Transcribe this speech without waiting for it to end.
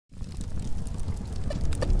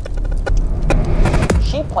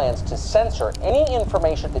she plans to censor any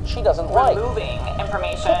information that she doesn't like. Removing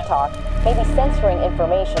information. TikTok may be censoring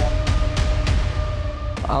information.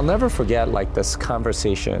 I'll never forget this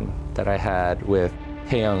conversation that I had with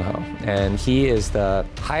Tae Young-ho, and he is the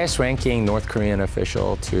highest ranking North Korean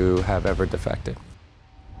official to have ever defected.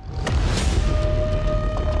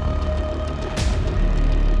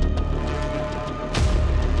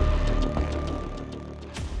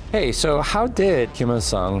 Hey, so how did Kim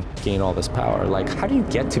Il-sung gain all this power? How do you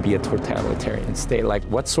get to be a totalitarian state?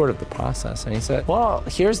 What's sort of the process? And he said, well,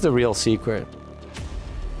 here's the real secret.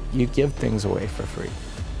 You give things away for free.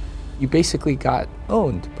 You basically got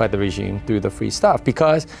owned by the regime through the free stuff,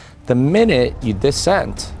 because the minute you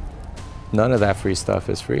dissent, none of that free stuff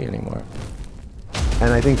is free anymore.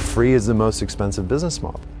 And I think free is the most expensive business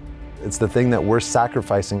model. It's the thing that we're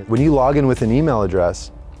sacrificing. When you log in with an email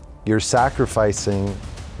address, you're sacrificing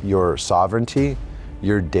your sovereignty,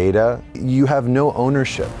 your data. You have no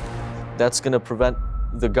ownership. That's going to prevent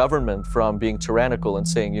the government from being tyrannical and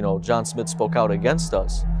saying, John Smith spoke out against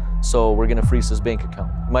us, so we're going to freeze his bank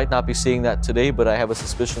account. You might not be seeing that today, but I have a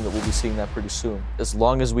suspicion that we'll be seeing that pretty soon. As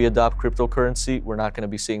long as we adopt cryptocurrency, we're not going to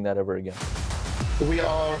be seeing that ever again. We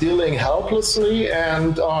are dealing helplessly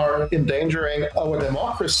and are endangering our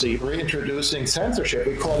democracy. We're introducing censorship.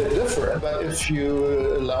 We call it different. But if you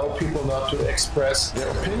allow people not to express their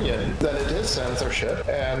opinion, then it is censorship,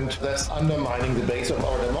 and that's undermining the base of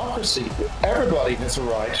our democracy. Everybody has a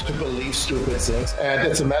right to believe stupid things, and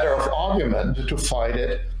it's a matter of argument to fight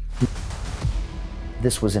it.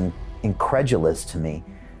 This was incredulous to me,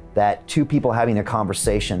 that two people having a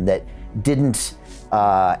conversation that didn't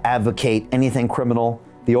advocate anything criminal,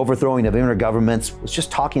 the overthrowing of intergovernments, was just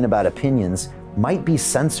talking about opinions, might be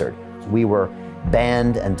censored. We were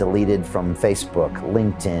banned and deleted from Facebook,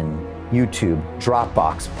 LinkedIn, YouTube,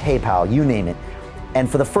 Dropbox, PayPal, you name it. And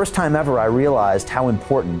for the first time ever, I realized how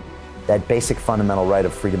important that basic fundamental right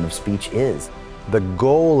of freedom of speech is. The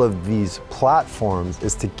goal of these platforms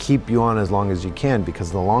is to keep you on as long as you can, because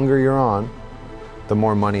the longer you're on, the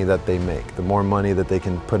more money that they make, the more money that they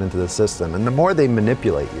can put into the system, and the more they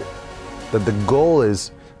manipulate you. The goal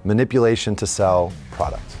is manipulation to sell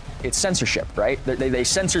products. It's censorship, right? They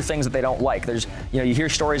censor things that they don't like. There's, you hear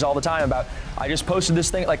stories all the time about, I just posted this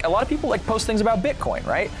thing, a lot of people post things about Bitcoin,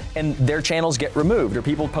 right? And their channels get removed, or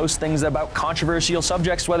people post things about controversial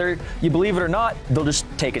subjects, whether you believe it or not, they'll just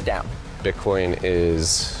take it down. Bitcoin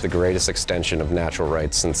is the greatest extension of natural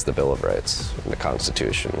rights since the Bill of Rights and the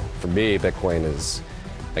Constitution. For me, Bitcoin is,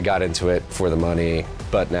 I got into it for the money,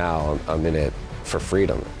 but now I'm in it for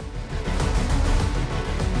freedom.